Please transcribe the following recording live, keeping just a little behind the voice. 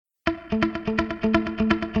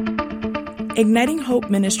Igniting Hope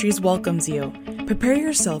Ministries welcomes you. Prepare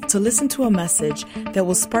yourself to listen to a message that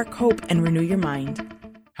will spark hope and renew your mind.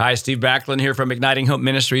 Hi, Steve Backlund here from Igniting Hope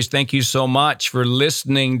Ministries. Thank you so much for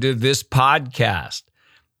listening to this podcast.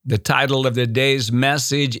 The title of the day's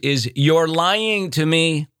message is You're Lying to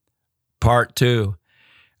Me, Part 2.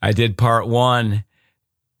 I did Part 1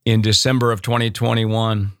 in December of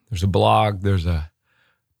 2021. There's a blog, there's a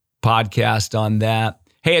podcast on that.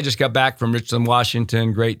 Hey, I just got back from Richland,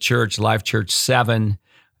 Washington, great church, Life Church 7,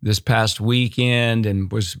 this past weekend,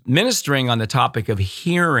 and was ministering on the topic of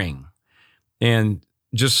hearing and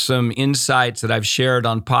just some insights that I've shared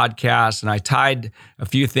on podcasts. And I tied a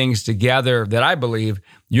few things together that I believe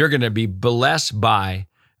you're going to be blessed by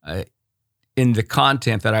in the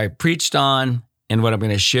content that I preached on and what I'm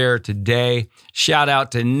going to share today. Shout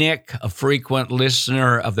out to Nick, a frequent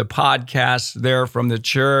listener of the podcast there from the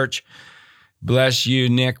church. Bless you,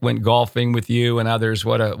 Nick. Went golfing with you and others.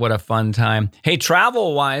 What a fun time. Hey,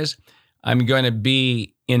 travel-wise, I'm going to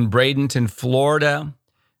be in Bradenton, Florida,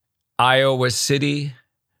 Iowa City,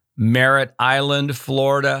 Merritt Island,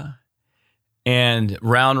 Florida, and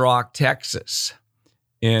Round Rock, Texas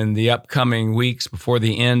in the upcoming weeks before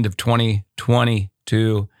the end of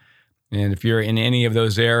 2022. And if you're in any of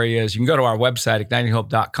those areas, you can go to our website,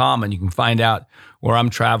 ignitinghope.com, and you can find out where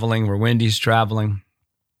I'm traveling, where Wendy's traveling.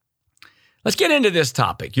 Let's get into this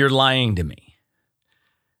topic. You're lying to me.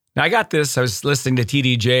 Now, I got this. I was listening to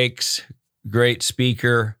T.D. Jakes, great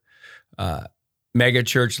speaker, mega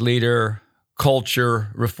church leader, culture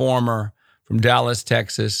reformer from Dallas,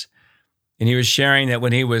 Texas. And he was sharing that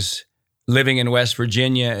when he was living in West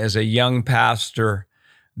Virginia as a young pastor,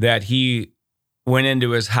 that he went into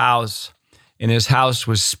his house, and his house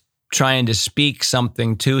was trying to speak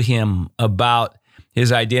something to him about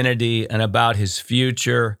his identity and about his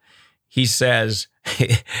future. He says,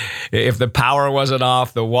 if the power wasn't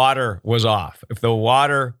off, the water was off. If the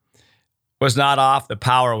water was not off, the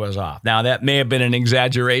power was off. Now, that may have been an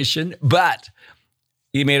exaggeration, but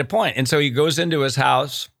he made a point. And so he goes into his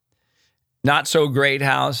house, not so great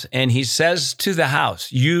house, and he says to the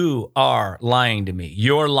house, you are lying to me.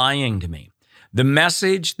 You're lying to me. The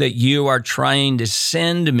message that you are trying to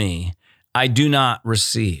send me, I do not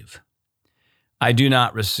receive. I do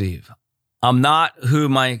not receive. I'm not who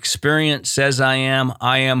my experience says I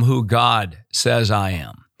am who God says I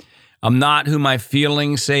am. I'm not who my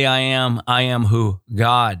feelings say I am who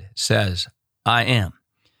God says I am.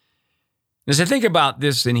 As I think about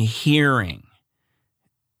this in hearing,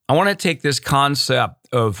 I want to take this concept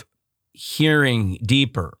of hearing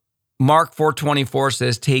deeper. Mark 4:24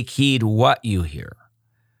 says, take heed what you hear.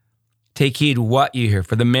 Take heed what you hear,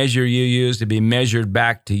 for the measure you use to be measured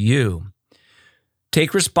back to you.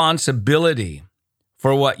 Take responsibility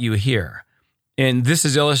for what you hear. And this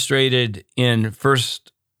is illustrated in 1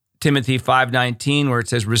 Timothy 5:19, where it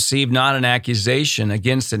says, receive not an accusation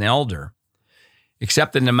against an elder,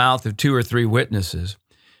 except in the mouth of 2 or 3 witnesses.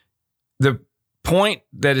 The point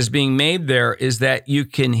that is being made there is that you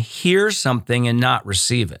can hear something and not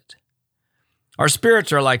receive it. Our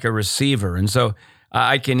spirits are like a receiver. And so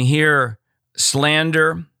I can hear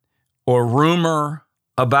slander or rumor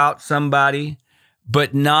about somebody,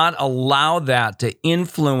 but not allow that to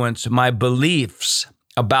influence my beliefs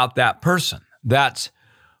about that person. That's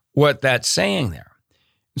what that's saying there.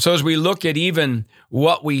 So as we look at even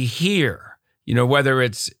what we hear, whether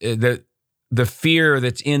it's the fear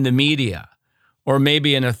that's in the media, or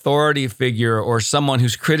maybe an authority figure or someone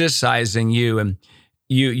who's criticizing you, and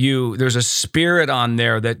there's a spirit on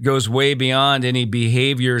there that goes way beyond any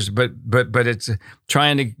behaviors, but it's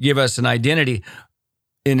trying to give us an identity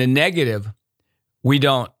in a negative. We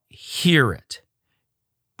don't hear it.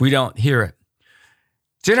 We don't hear it.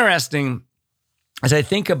 It's interesting as I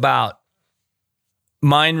think about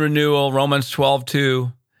mind renewal, Romans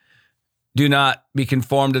 12:2, do not be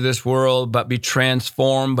conformed to this world, but be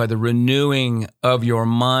transformed by the renewing of your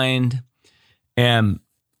mind. And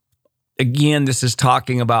again, this is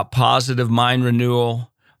talking about positive mind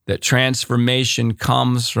renewal, that transformation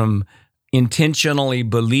comes from intentionally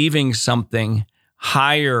believing something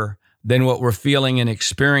higher than what we're feeling and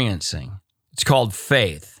experiencing. It's called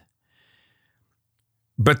faith.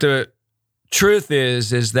 But the truth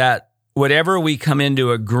is that whatever we come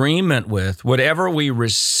into agreement with, whatever we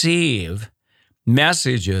receive,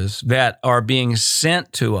 messages that are being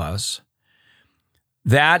sent to us,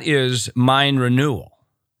 that is mind renewal.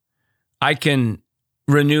 I can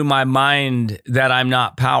renew my mind that I'm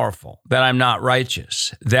not powerful, that I'm not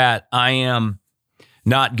righteous, that I am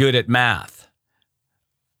not good at math,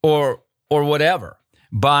 or whatever,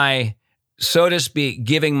 by, so to speak,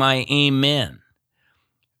 giving my amen.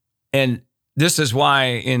 And this is why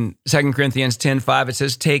in 2 Corinthians 10:5, it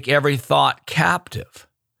says, take every thought captive.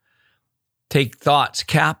 Take thoughts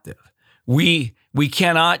captive. We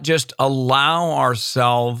cannot just allow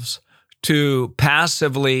ourselves to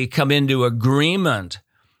passively come into agreement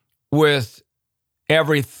with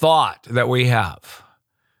every thought that we have.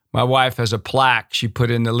 My wife has a plaque she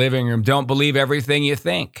put in the living room. Don't believe everything you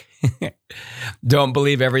think. Don't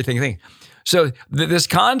believe everything you think. So this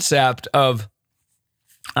concept of,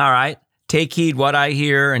 all right, take heed what I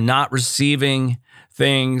hear and not receiving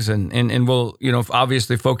things, and we'll,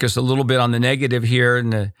 obviously focus a little bit on the negative here,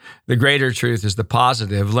 and the greater truth is the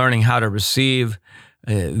positive, learning how to receive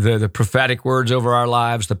the prophetic words over our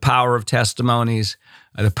lives, the power of testimonies,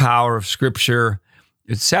 the power of Scripture,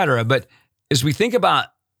 etc. But as we think about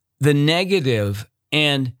the negative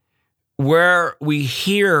and where we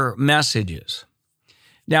hear messages,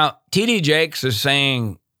 now T.D. Jakes is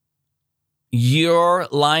saying, you're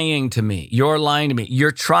lying to me. You're lying to me.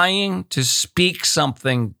 You're trying to speak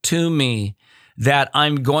something to me that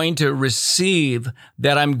I'm going to receive,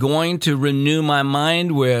 that I'm going to renew my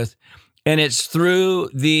mind with. And it's through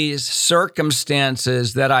these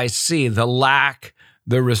circumstances that I see the lack,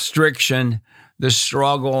 the restriction, the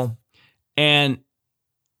struggle. And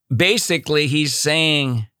basically he's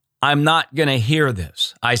saying, I'm not going to hear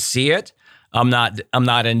this. I see it. I'm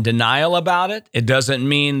not in denial about it. It doesn't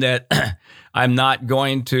mean that I'm not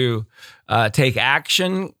going to take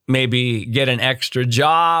action, maybe get an extra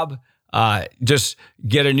job, just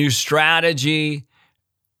get a new strategy,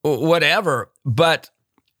 whatever. But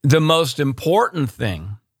the most important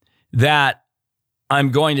thing that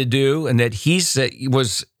I'm going to do, and that he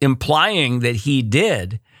was implying that he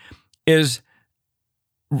did, is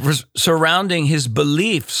surrounding his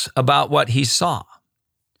beliefs about what he saw.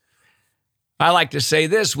 I like to say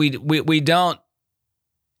this, we don't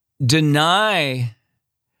deny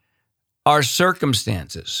our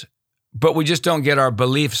circumstances, but we just don't get our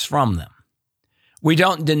beliefs from them. We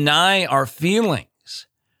don't deny our feelings,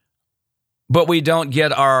 but we don't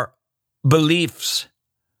get our beliefs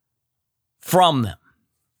from them.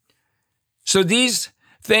 So these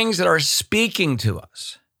things that are speaking to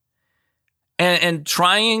us and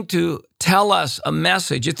trying to tell us a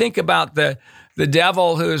message, you think about the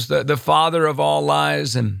devil, who's the father of all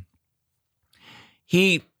lies, and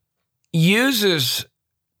he uses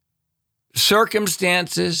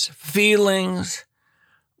circumstances, feelings,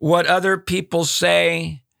 what other people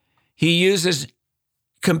say. He uses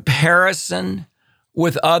comparison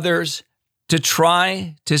with others to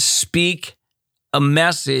try to speak a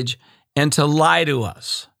message and to lie to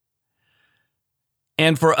us.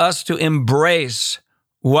 And for us to embrace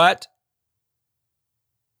what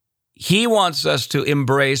he wants us to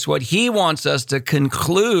embrace, what he wants us to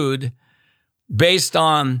conclude based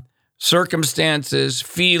on circumstances,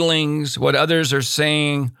 feelings, what others are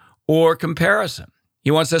saying, or comparison. He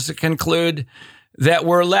wants us to conclude that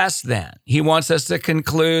we're less than. He wants us to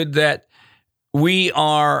conclude that we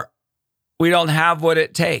don't have what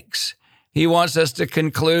it takes. He wants us to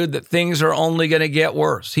conclude that things are only going to get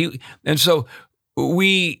worse. And so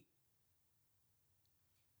we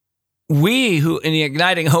who in the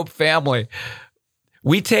Igniting Hope family,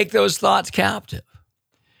 we take those thoughts captive.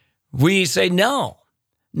 We say, no,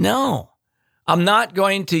 I'm not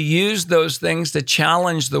going to use those things to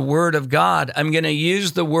challenge the Word of God. I'm going to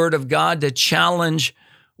use the Word of God to challenge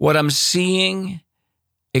what I'm seeing,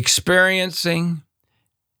 experiencing,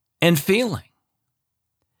 and feeling.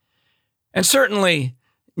 And certainly,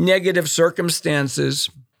 negative circumstances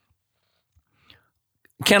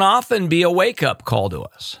can often be a wake-up call to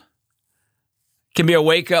us. It can be a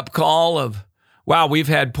wake-up call of, wow, we've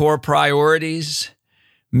had poor priorities.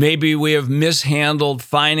 Maybe we have mishandled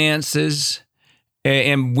finances,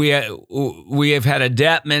 and we have had a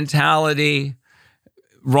debt mentality,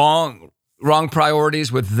 wrong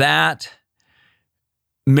priorities with that.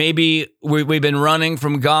 Maybe we've been running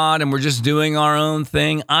from God and we're just doing our own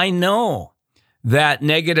thing. I know that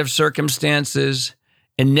negative circumstances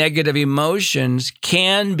and negative emotions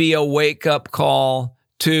can be a wake-up call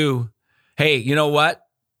to, hey, you know what?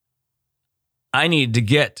 I need to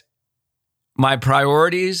get my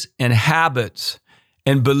priorities and habits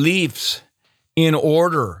and beliefs in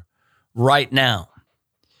order right now.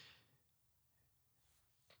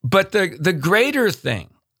 But the greater thing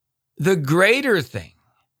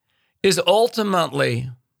is ultimately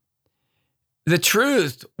the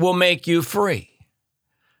truth will make you free.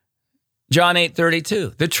 John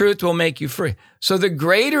 8:32, the truth will make you free. So the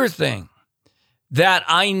greater thing that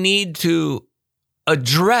I need to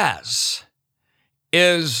address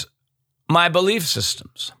is my belief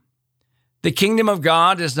systems. The kingdom of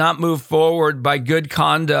God is not moved forward by good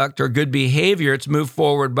conduct or good behavior. It's moved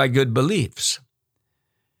forward by good beliefs.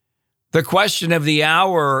 The question of the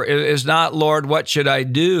hour is not, Lord, what should I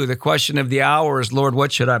do? The question of the hour is, Lord,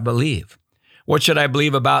 what should I believe? What should I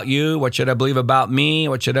believe about you? What should I believe about me?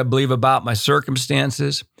 What should I believe about my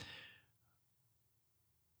circumstances?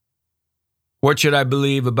 What should I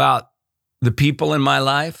believe about the people in my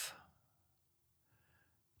life?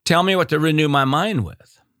 Tell me what to renew my mind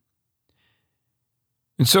with.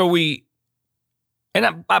 And so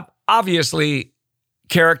obviously,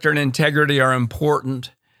 character and integrity are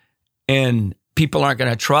important, and people aren't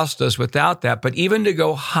going to trust us without that. But even to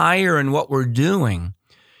go higher in what we're doing,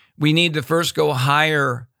 we need to first go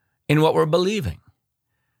higher in what we're believing.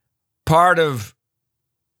 Part of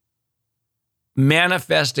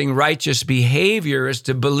manifesting righteous behavior is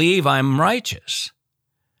to believe I'm righteous.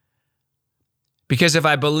 Because if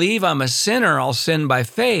I believe I'm a sinner, I'll sin by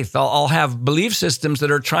faith. I'll have belief systems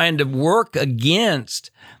that are trying to work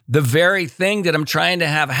against the very thing that I'm trying to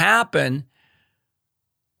have happen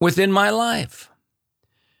within my life.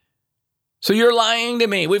 So you're lying to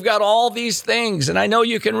me. We've got all these things, and I know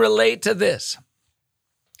you can relate to this.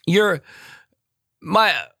 There's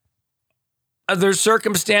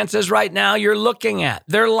circumstances right now you're looking at.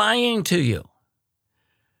 They're lying to you.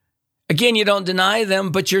 Again, you don't deny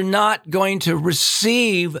them, but you're not going to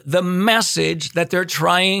receive the message that they're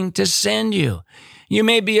trying to send you. You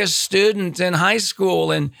may be a student in high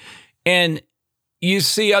school and you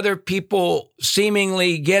see other people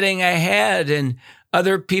seemingly getting ahead and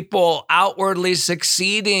other people outwardly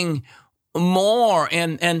succeeding more.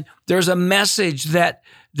 And there's a message that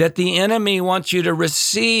the enemy wants you to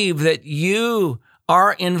receive, that you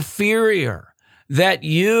are inferior, that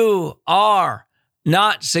you are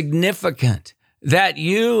not significant, that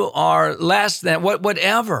you are less than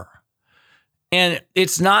whatever. And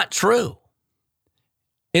it's not true.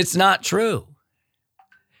 It's not true.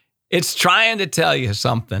 It's trying to tell you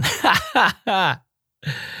something.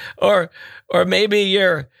 Or maybe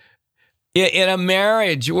you're in a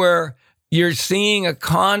marriage where you're seeing a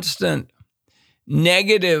constant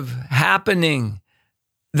negative happening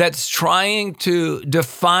that's trying to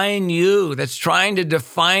define you, that's trying to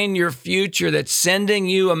define your future, that's sending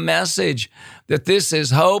you a message that this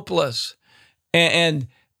is hopeless and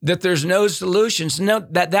that there's no solutions. No,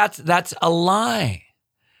 that's a lie.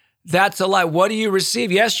 That's a lie. What do you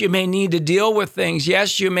receive? Yes, you may need to deal with things.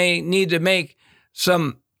 Yes, you may need to make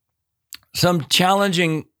some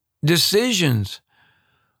challenging decisions.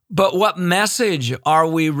 But what message are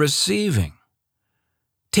we receiving?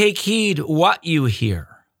 Take heed what you hear.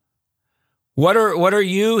 What are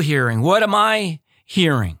you hearing? What am I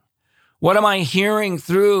hearing? What am I hearing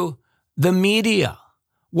through the media?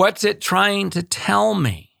 What's it trying to tell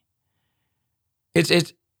me?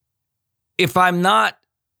 It's if I'm not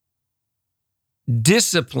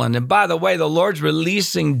disciplined, and by the way, the Lord's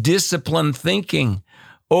releasing disciplined thinking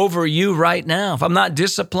over you right now. If I'm not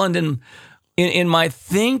disciplined in my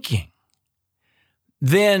thinking,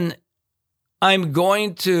 then I'm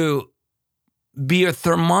going to be a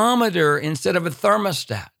thermometer instead of a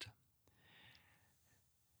thermostat.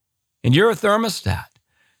 And you're a thermostat.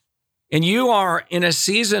 And you are in a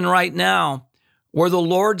season right now where the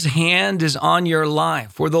Lord's hand is on your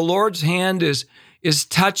life, where the Lord's hand is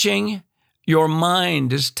touching your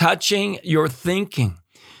mind, is touching your thinking.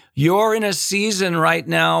 You're in a season right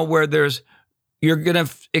now where you're going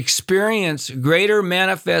to experience greater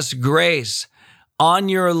manifest grace on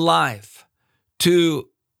your life to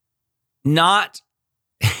not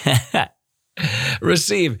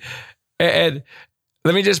receive. And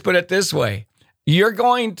let me just put it this way. You're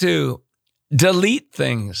going to delete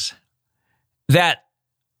things that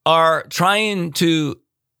are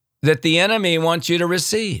that the enemy wants you to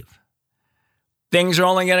receive. Things are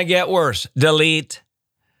only going to get worse. Delete.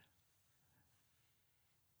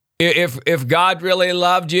 If God really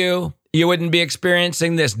loved you, you wouldn't be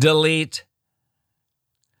experiencing this. Delete.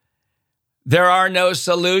 There are no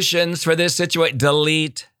solutions for this situation.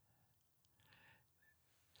 Delete.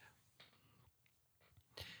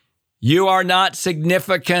 You are not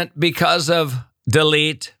significant because of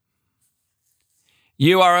delete.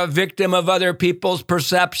 You are a victim of other people's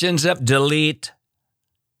perceptions of delete.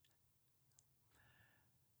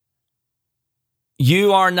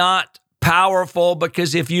 You are not powerful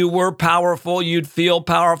because if you were powerful, you'd feel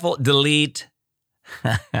powerful. Delete.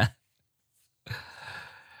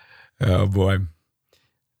 Oh boy.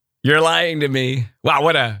 You're lying to me. Wow,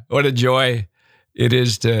 what a joy it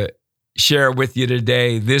is to share with you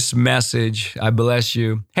today this message. I bless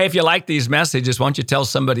you. Hey, if you like these messages, why don't you tell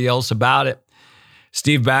somebody else about it?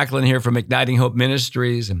 Steve Backlund here from Igniting Hope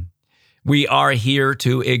Ministries. And We are here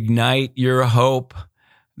to ignite your hope.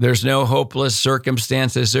 There's no hopeless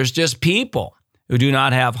circumstances. There's just people who do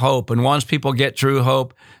not have hope. And once people get true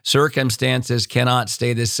hope, circumstances cannot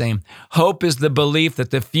stay the same. Hope is the belief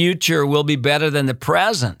that the future will be better than the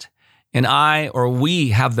present. And we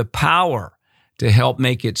have the power to help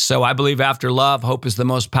make it so. I believe after love, hope is the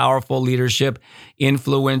most powerful leadership,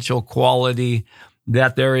 influential quality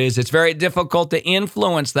that there is. It's very difficult to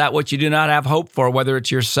influence that which you do not have hope for, whether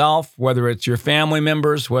it's yourself, whether it's your family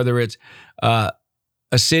members, whether it's a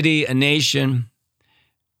city, a nation,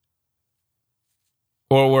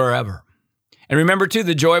 or wherever. And remember too,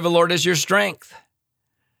 the joy of the Lord is your strength.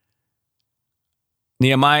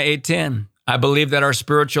 Nehemiah 8:10. I believe that our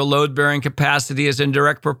spiritual load-bearing capacity is in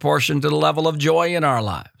direct proportion to the level of joy in our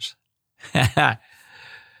lives.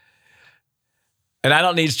 And I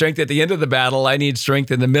don't need strength at the end of the battle. I need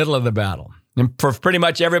strength in the middle of the battle. And for pretty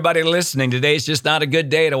much everybody listening, today's just not a good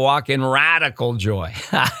day to walk in radical joy.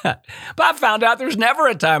 But I found out there's never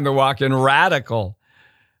a time to walk in radical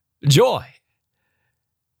joy.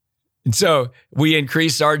 And so we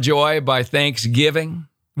increase our joy by thanksgiving.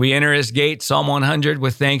 We enter his gate, Psalm 100,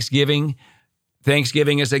 with thanksgiving.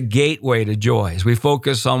 Thanksgiving is a gateway to joy. As we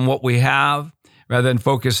focus on what we have rather than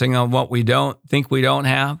focusing on what we don't think we don't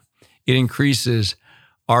have, it increases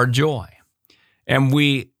our joy. And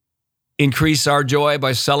we increase our joy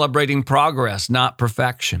by celebrating progress, not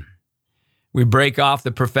perfection. We break off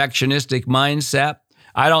the perfectionistic mindset.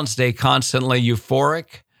 I don't stay constantly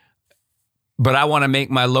euphoric, but I want to make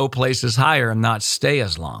my low places higher and not stay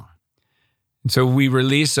as long. And so I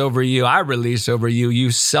release over you,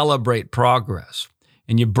 you celebrate progress.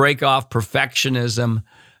 And you break off perfectionism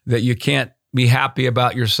that you can't be happy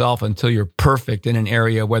about yourself until you're perfect in an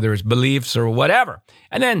area, whether it's beliefs or whatever.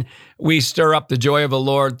 And then we stir up the joy of the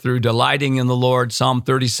Lord through delighting in the Lord. Psalm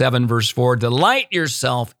 37, verse 4, delight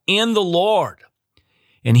yourself in the Lord,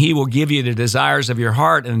 and he will give you the desires of your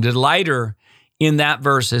heart. And delighter in that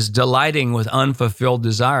verse is delighting with unfulfilled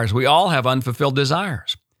desires. We all have unfulfilled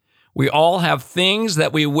desires. We all have things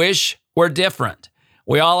that we wish were different.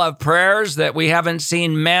 We all have prayers that we haven't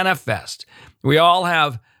seen manifest. We all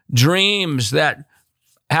have dreams that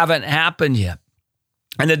haven't happened yet.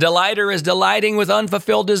 And the delighter is delighting with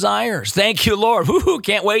unfulfilled desires. Thank you, Lord.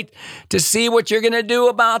 Can't wait to see what you're going to do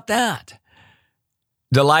about that.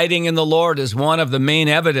 Delighting in the Lord is one of the main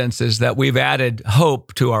evidences that we've added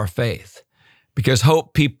hope to our faith, because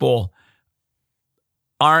hope people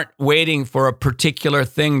aren't waiting for a particular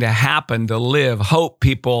thing to happen to live. Hope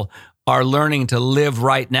people are learning to live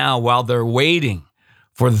right now while they're waiting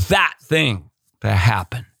for that thing to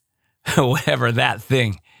happen, whatever that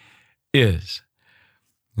thing is.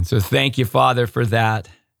 And so thank you, Father, for that.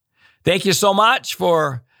 Thank you so much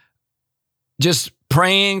for just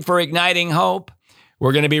praying for igniting hope.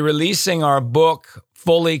 We're going to be releasing our book,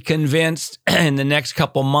 Fully Convinced, in the next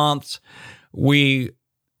couple months. We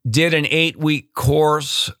did an 8-week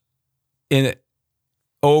course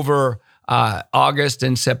over August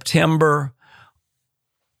and September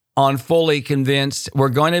on Fully Convinced. We're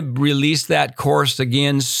going to release that course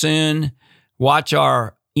again soon. Watch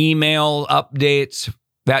our email updates.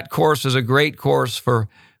 That course is a great course for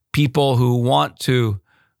people who want to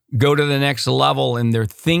go to the next level in their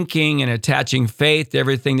thinking and attaching faith to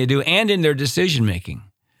everything they do and in their decision making.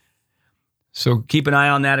 So keep an eye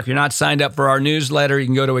on that. If you're not signed up for our newsletter, you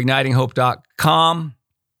can go to ignitinghope.com.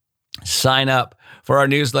 Sign up for our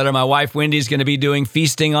newsletter. My wife, Wendy, is going to be doing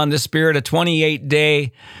Feasting on the Spirit, a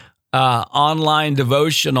 28-day online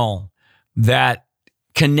devotional that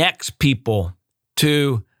connects people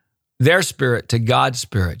to their spirit, to God's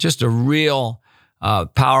spirit. Just a real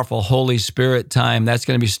powerful Holy Spirit time. That's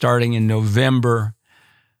going to be starting in November.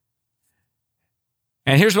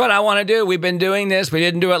 And here's what I want to do. We've been doing this. We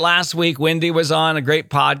didn't do it last week. Wendy was on a great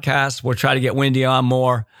podcast. We'll try to get Wendy on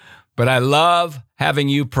more. But I love having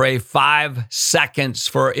you pray 5 seconds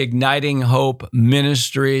for Igniting Hope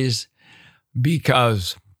Ministries,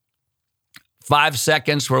 because 5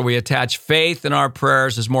 seconds where we attach faith in our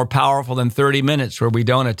prayers is more powerful than 30 minutes where we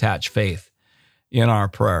don't attach faith in our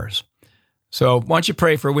prayers. So why don't you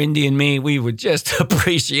pray for Wendy and me? We would just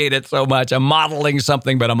appreciate it so much. I'm modeling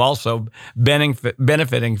something, but I'm also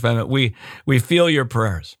benefiting from it. We feel your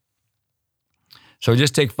prayers. So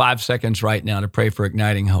just take 5 seconds right now to pray for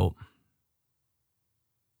Igniting Hope.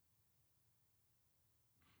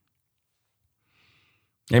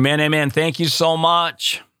 Amen, amen. Thank you so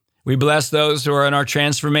much. We bless those who are in our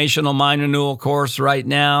Transformational Mind Renewal course right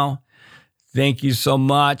now. Thank you so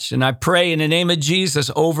much. And I pray in the name of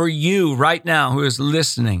Jesus over you right now who is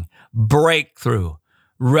listening, breakthrough,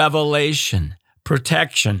 revelation,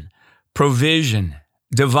 protection, provision,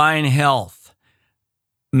 divine health,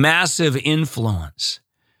 massive influence,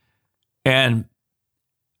 and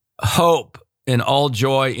hope and all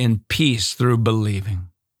joy and peace through believing.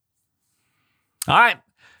 All right.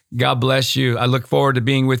 God bless you. I look forward to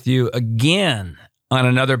being with you again on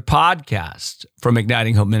another podcast from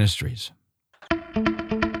Igniting Hope Ministries.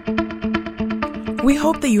 We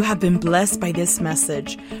hope that you have been blessed by this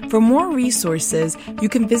message. For more resources, you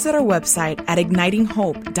can visit our website at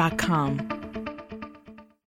ignitinghope.com.